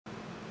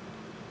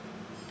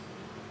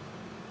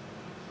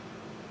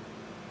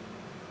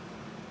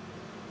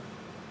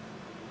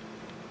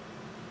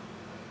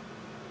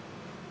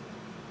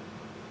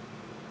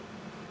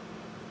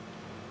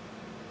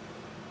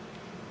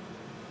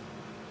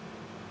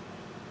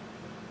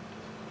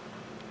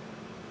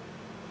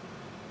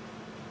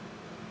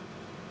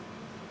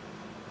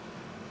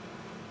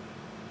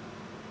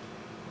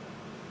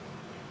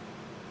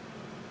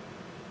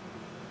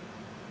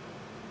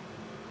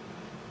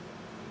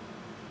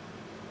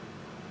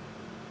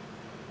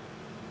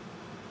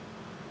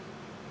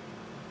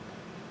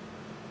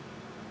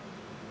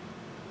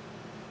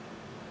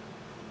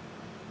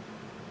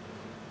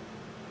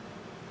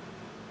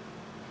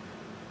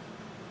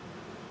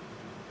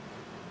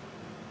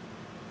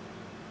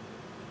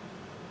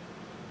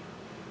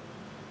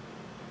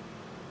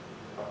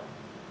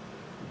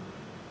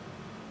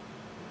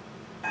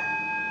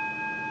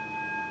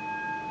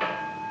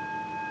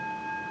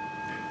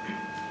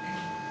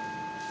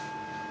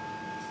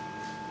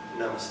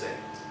mistake?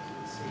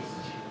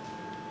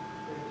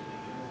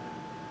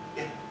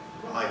 Yeah,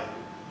 well, I do.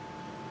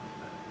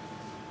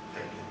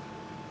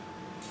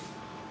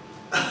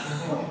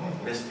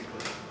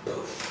 Mystically.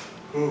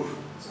 Oof.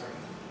 Sorry.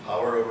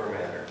 Power over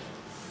matter.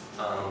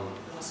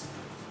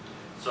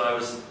 So I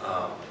was,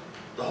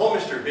 the whole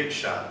Mr. Big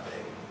Shot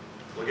thing,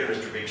 look at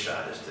Mr. Big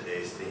Shot as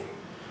today's theme.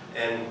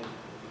 And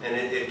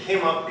it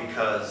came up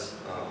because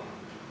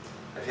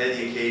I've had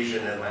the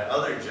occasion at my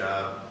other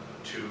job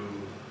to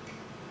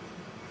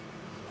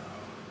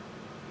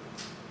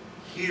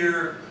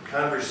hear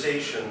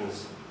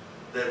conversations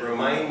that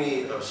remind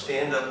me of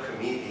stand-up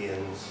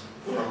comedians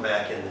from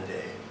back in the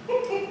day.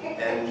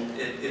 And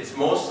it's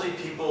mostly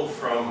people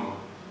from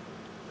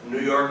New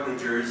York, New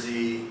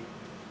Jersey,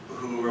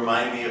 who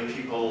remind me of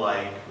people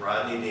like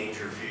Rodney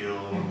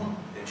Dangerfield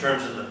in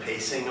terms of the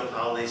pacing of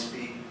how they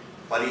speak.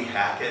 Buddy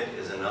Hackett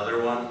is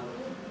another one.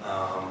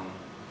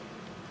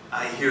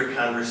 I hear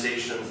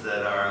conversations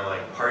that are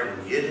like part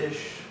in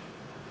Yiddish.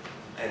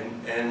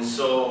 And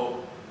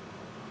so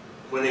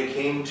when it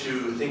came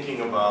to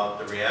thinking about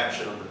the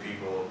reaction of the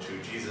people to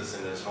Jesus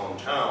in his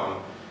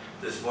hometown,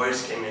 this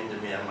voice came into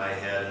me in my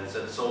head and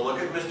said, so look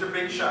at Mr.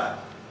 Big Shot,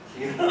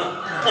 you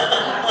know?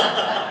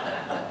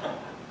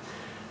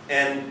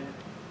 And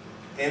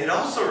it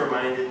also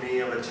reminded me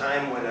of a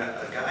time when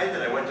a guy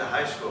that I went to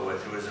high school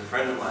with, who was a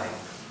friend of mine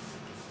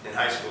in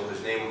high school,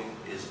 his name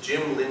is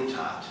Jim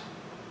Lintott,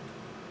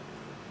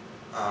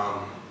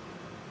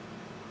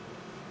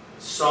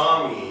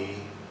 saw me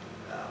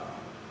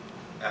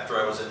after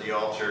I was at the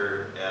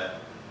altar at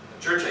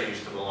a church I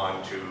used to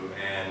belong to,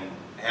 and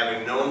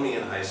having known me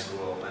in high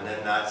school and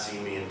then not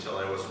seen me until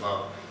I was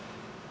about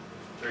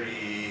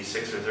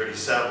 36 or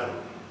 37,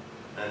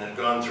 and had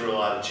gone through a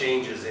lot of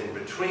changes in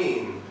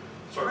between,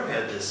 sort of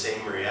had this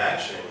same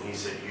reaction. He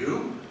said,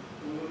 "You?"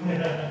 And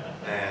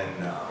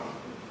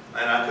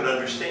I could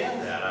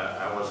understand that.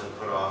 I wasn't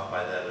put off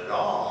by that at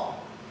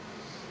all.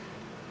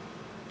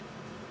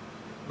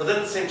 But then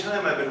at the same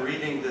time, I've been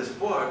reading this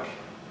book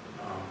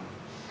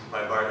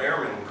by Bart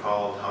Ehrman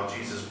called How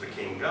Jesus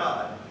Became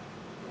God,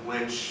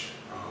 which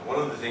one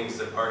of the things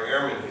that Bart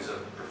Ehrman, who's a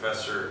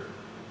professor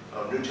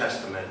of New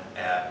Testament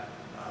at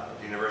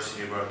the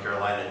University of North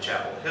Carolina at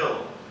Chapel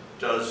Hill,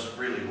 does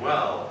really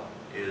well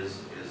is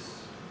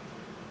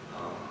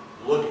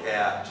look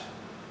at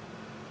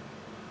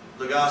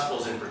the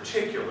Gospels in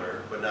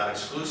particular, but not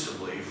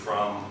exclusively,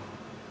 from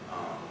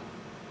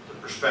the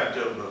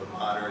perspective of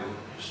modern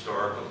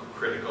historical,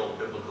 critical,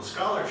 biblical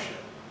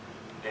scholarship.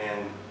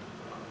 And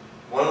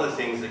one of the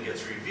things that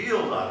gets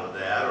revealed out of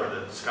that, or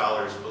that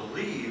scholars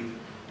believe,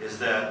 is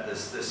that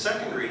this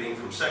second reading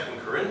from 2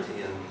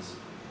 Corinthians,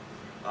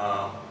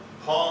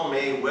 Paul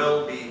may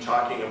well be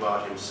talking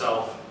about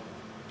himself,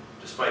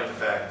 despite the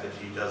fact that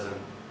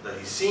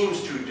he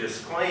seems to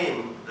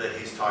disclaim that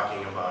he's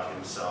talking about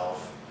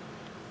himself.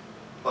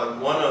 But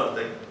one of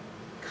the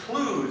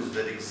clues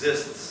that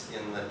exists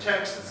in the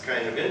text that's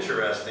kind of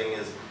interesting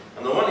is,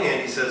 on the one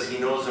hand, he says he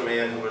knows a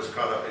man who was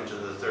caught up into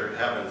the third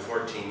heaven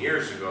 14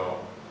 years ago,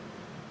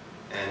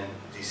 and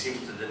he seems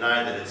to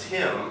deny that it's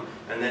him.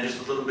 And then just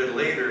a little bit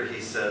later,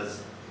 he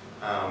says,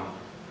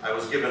 I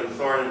was given a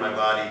thorn in my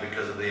body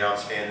because of the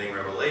outstanding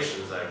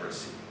revelations I've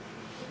received.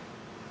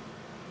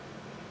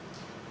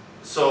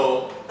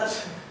 So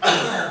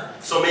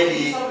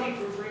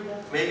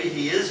maybe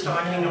he is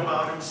talking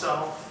about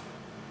himself.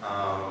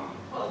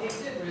 Well, he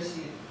did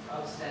receive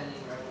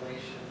outstanding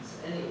revelations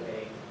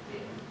anyway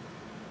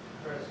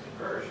for his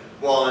conversion.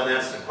 Well, and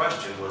that's the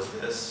question, was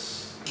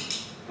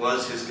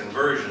his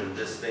conversion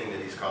this thing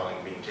that he's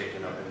calling being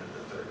taken up into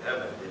the third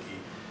heaven?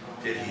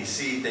 Did he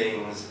see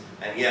things,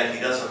 and yet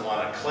he doesn't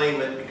want to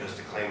claim it because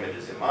to claim it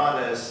is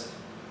immodest,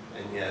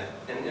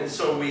 and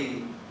so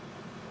we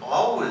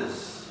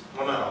always,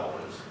 well, not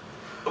always,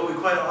 but we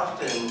quite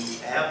often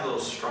have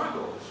those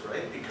struggles,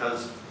 right?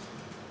 Because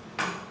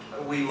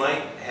we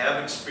might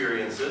have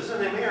experiences, and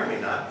they may or may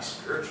not be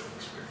spiritual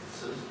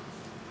experiences.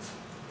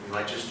 We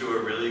might just do a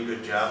really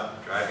good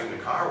job driving the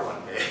car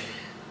one day.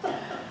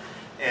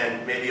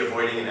 And maybe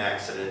avoiding an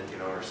accident, you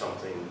know, or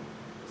something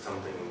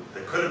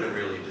that could have been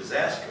really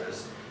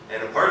disastrous.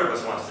 And a part of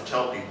us wants to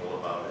tell people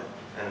about it,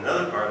 and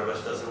another part of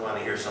us doesn't want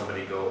to hear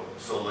somebody go,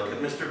 so look at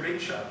Mr. Big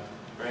Shot,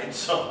 right?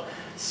 So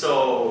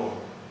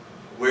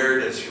where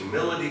does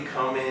humility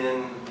come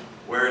in?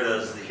 Where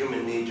does the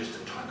human need just to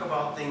talk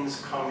about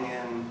things come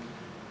in?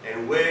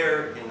 And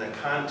where, in the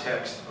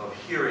context of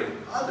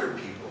hearing other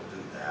people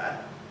do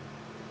that,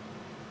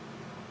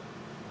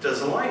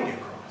 does a line get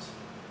crossed?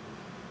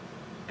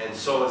 And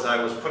so as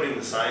I was putting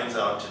the signs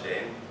out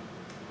today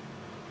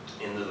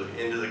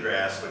into the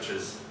grass, which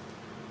is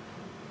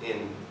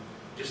in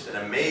just an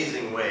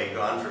amazing way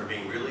gone from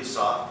being really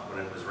soft when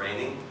it was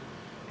raining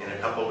in a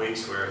couple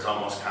weeks where it's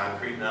almost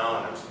concrete now,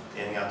 and I'm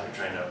standing out there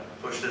trying to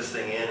push this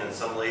thing in, and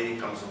some lady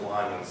comes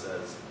along and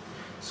says,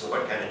 so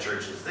what kind of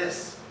church is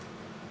this?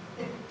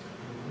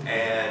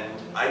 And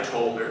I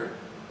told her,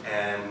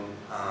 and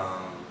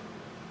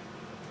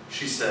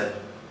she said,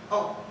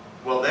 oh,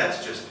 well,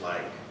 that's just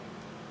like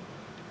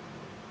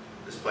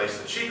this place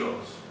that she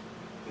goes.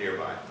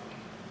 while.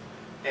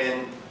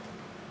 And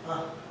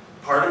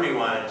part of me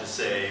wanted to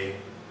say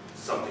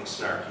something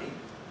snarky,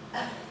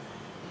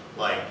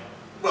 like,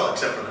 well,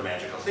 except for the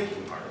magical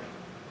thinking part.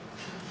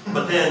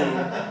 But then,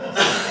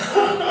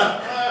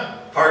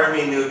 part of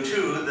me knew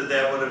too that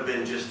that would have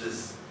been just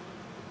as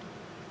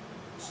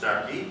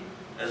snarky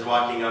as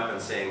walking up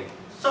and saying,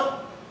 so,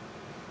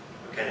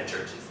 what kind of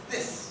church is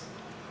this?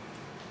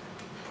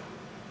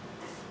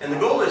 And the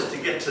goal is to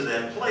get to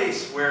that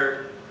place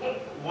where,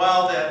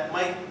 while that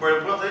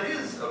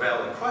is a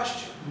valid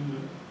question,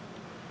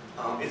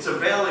 it's a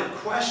valid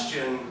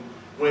question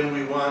when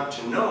we want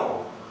to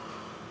know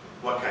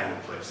what kind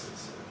of place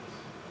this is.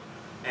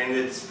 And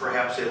it's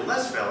perhaps a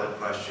less valid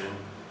question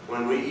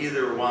when we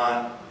either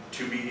want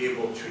to be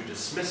able to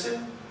dismiss it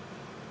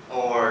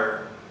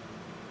or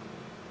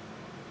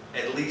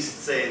at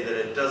least say that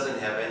it doesn't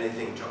have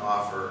anything to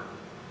offer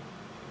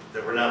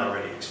that we're not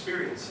already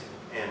experiencing.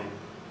 And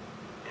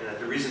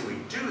the reason we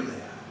do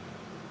that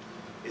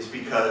is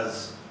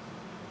because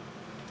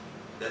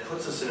that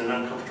puts us in an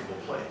uncomfortable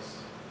place.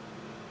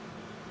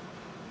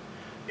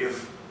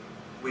 If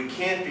we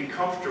can't be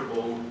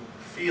comfortable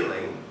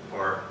feeling,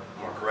 or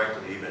more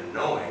correctly even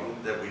knowing,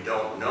 that we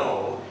don't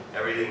know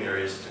everything there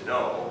is to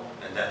know,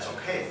 and that's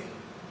okay,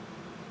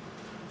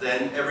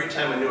 then every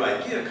time a new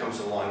idea comes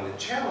along that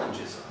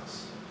challenges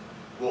us,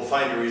 we'll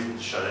find a reason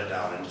to shut it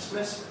down and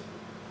dismiss it.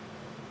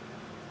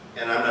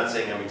 And I'm not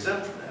saying I'm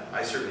exempt from that.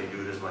 I certainly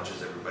do it as much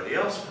as everybody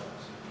else does.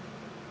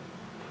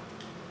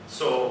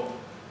 So,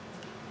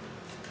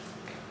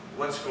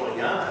 what's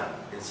going on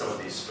in some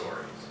of these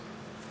stories?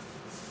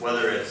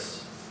 Whether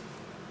it's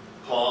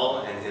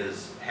Paul and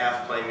his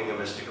half claiming a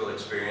mystical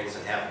experience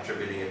and half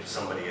attributing it to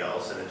somebody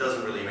else, and it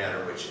doesn't really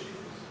matter which it is.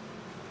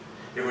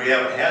 If we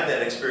haven't had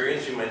that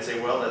experience, we might say,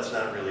 well, that's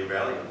not really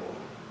valuable.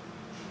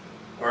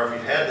 Or if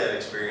we've had that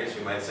experience,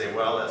 we might say,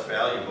 well, that's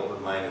valuable,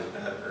 but mine is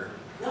better.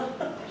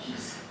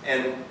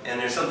 And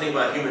there's something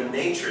about human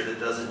nature that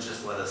doesn't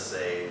just let us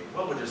say,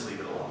 well, we'll just leave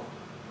it alone.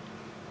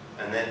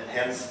 And then,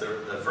 hence,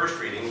 the first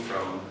reading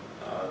from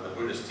the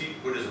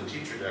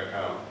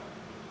BuddhismTeacher.com,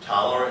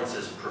 tolerance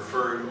is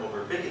preferred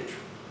over bigotry.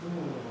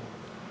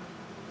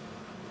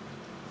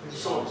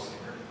 So,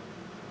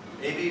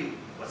 maybe,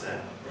 what's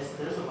that?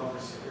 There's a bumper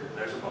sticker.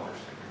 There's a bumper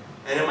sticker.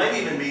 And it might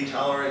even be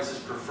tolerance is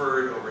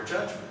preferred over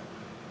judgment.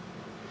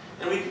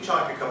 And we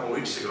talked a couple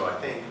weeks ago, I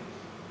think,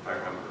 if I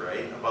remember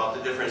right, about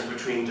the difference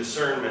between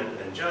discernment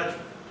and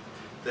judgment.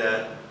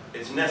 That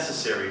it's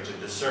necessary to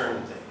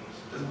discern things.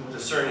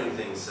 Discerning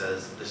things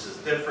says, this is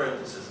different,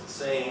 this is the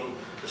same,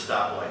 the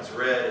stoplight's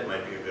red, it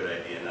might be a good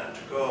idea not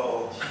to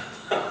go.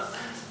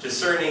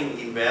 Discerning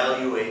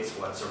evaluates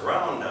what's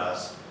around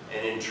us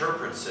and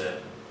interprets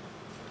it,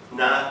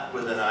 not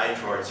with an eye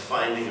towards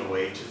finding a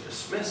way to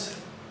dismiss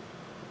it,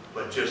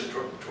 but just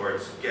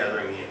towards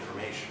gathering the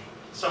information.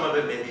 Some of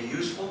it may be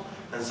useful,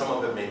 and some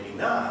of it may be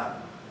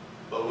not,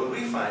 but what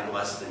we find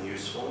less than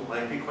useful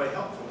might be quite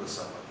helpful to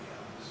somebody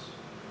else.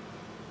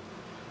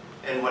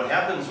 And what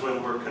happens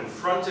when we're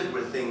confronted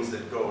with things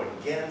that go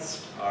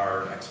against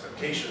our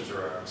expectations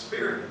or our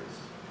experience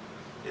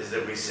is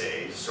that we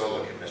say, so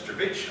look at Mr.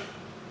 Big Shot.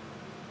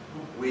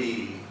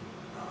 We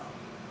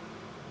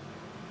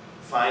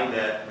find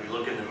that we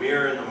look in the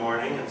mirror in the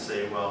morning and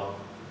say, well,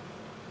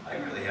 I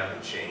really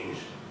haven't changed.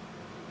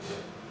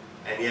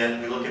 And yet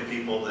we look at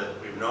people that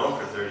we've known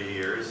for 30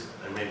 years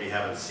and maybe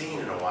haven't seen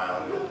in a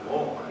while and go,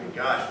 oh my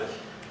gosh,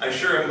 I'm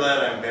sure I'm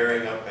glad I'm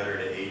bearing up better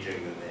to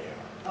aging than they are.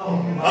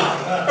 Oh,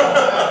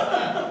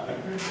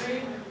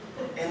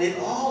 And it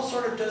all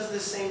sort of does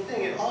this same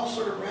thing. It all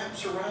sort of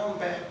wraps around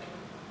back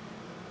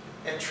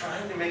at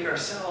trying to make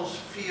ourselves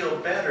feel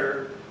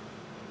better,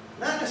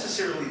 not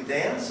necessarily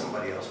than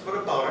somebody else, but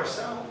about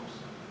ourselves.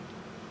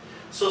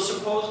 So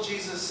suppose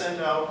Jesus sent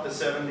out the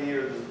 70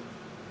 or the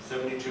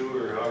 72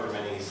 or however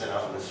many he sent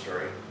out in this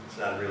story. It's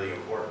not really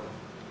important.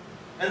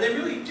 And they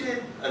really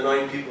did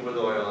anoint people with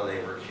oil and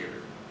they were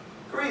cured.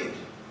 Great.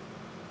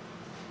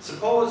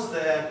 Suppose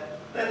that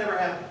never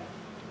happened.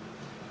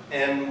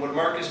 And what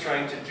Mark is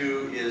trying to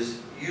do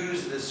is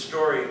use this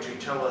story to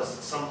tell us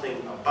something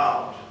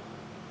about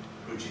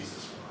who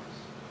Jesus was.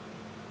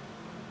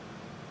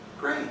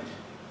 Great.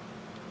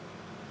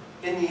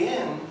 In the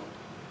end,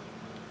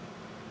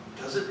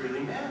 does it really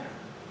matter?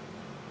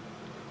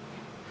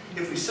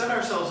 If we set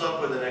ourselves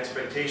up with an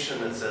expectation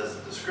that says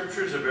that the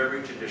scriptures of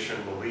every tradition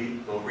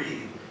will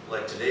read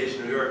like today's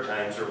New York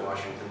Times or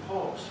Washington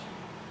Post,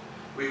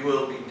 we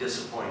will be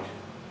disappointed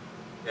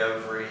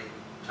every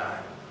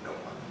time. No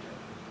pun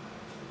intended.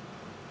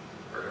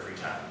 Or every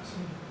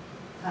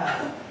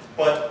time.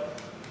 But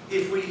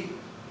if we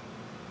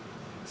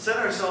set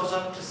ourselves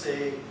up to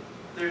say,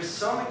 there's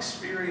some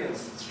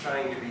experience that's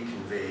trying to be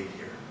conveyed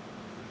here,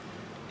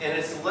 and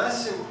it's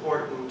less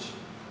important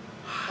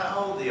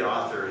how the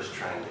author is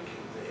trying to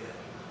convey it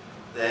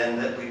than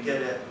that we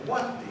get at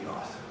what the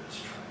author is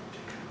trying to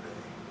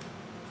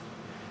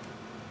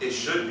convey. It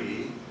should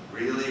be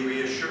really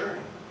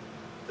reassuring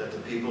that the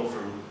people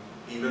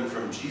even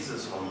from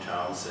Jesus'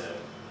 hometown said,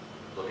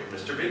 look at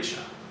Mr. Big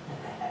Shot.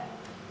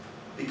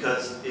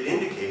 Because it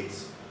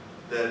indicates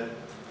that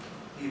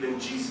even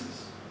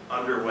Jesus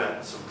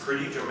underwent some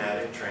pretty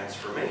dramatic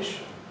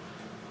transformation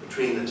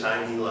between the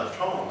time he left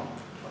home,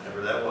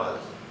 whenever that was,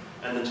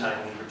 and the time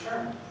he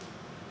returned.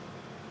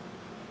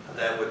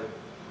 That would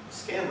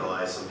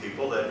scandalize some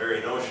people, that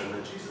very notion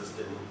that Jesus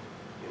didn't,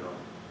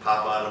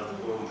 pop out of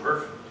the womb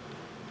perfect.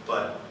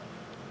 But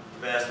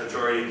the vast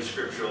majority of the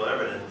scriptural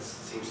evidence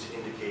seems to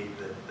indicate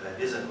that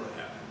that isn't what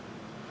happened.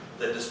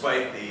 That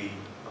despite the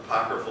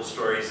apocryphal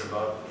stories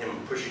about him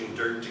pushing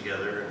dirt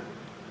together and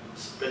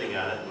spitting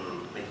on it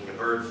and making a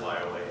bird fly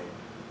away,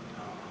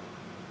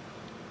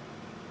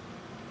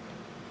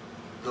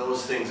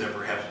 those things are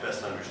perhaps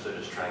best understood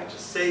as trying to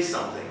say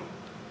something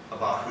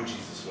about who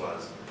Jesus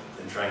was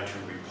than trying to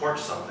report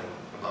something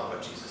about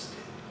what Jesus did.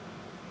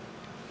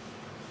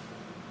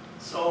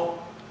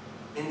 So,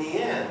 in the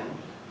end,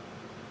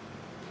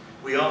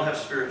 we all have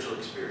spiritual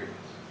experience.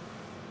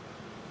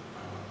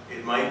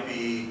 It might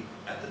be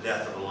at the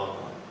death of a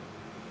loved one.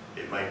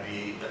 It might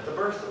be at the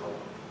birth of a loved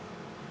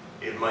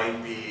one. It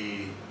might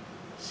be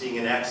seeing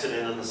an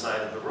accident on the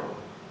side of the road.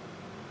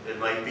 It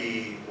might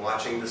be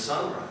watching the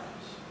sunrise.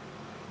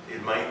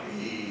 It might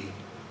be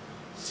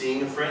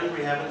seeing a friend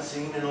we haven't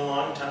seen in a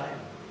long time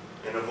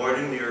and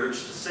avoiding the urge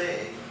to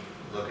say,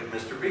 look at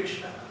Mr. Big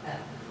Shot.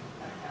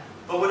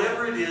 But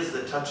whatever it is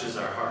that touches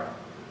our heart,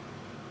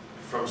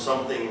 from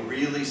something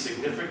really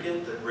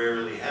significant that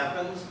rarely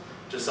happens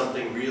to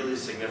something really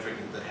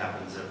significant that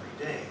happens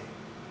every day,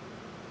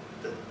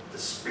 the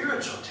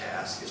spiritual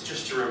task is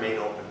just to remain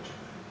open to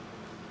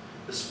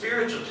it. The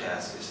spiritual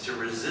task is to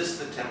resist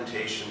the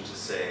temptation to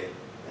say,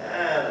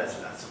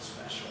 that's not so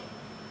special.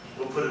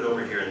 We'll put it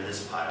over here in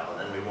this pile,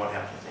 and then we won't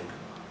have to think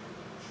about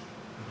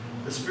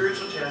it. The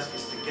spiritual task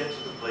is to get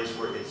to the place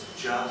where it's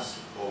just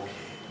okay.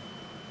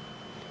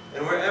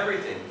 And where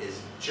everything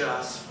is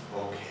just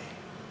okay.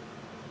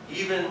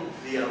 Even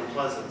the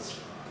unpleasant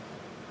stuff.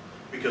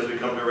 Because we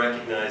come to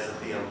recognize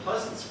that the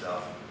unpleasant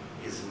stuff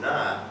is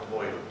not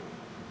avoidable.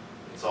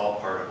 It's all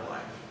part of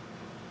life.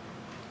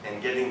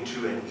 And getting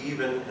to an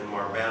even and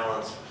more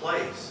balanced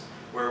place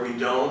where we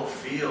don't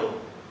feel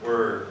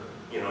we're,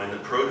 in the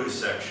produce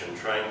section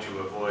trying to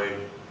avoid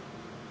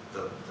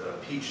the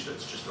peach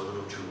that's just a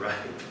little too ripe.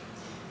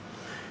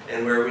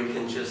 And where we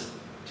can just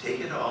take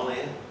it all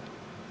in.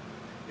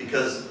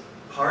 Because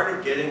part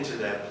of getting to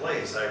that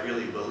place, I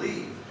really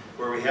believe,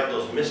 where we have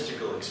those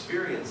mystical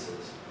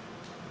experiences,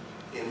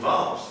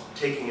 involves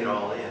taking it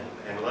all in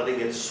and letting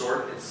it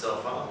sort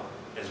itself out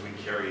as we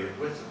carry it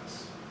with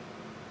us.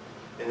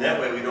 And that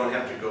way we don't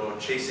have to go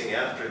chasing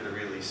after the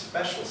really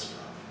special stuff,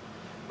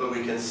 but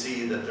we can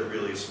see that the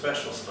really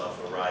special stuff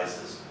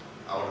arises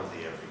out of the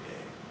everyday.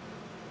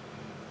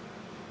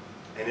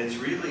 And it's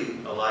really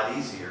a lot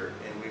easier,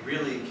 and we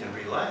really can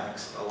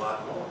relax a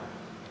lot more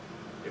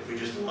if we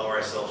just allow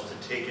ourselves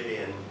to take it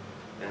in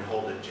and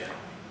hold it gently.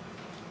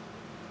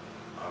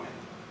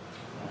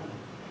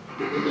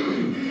 Amen.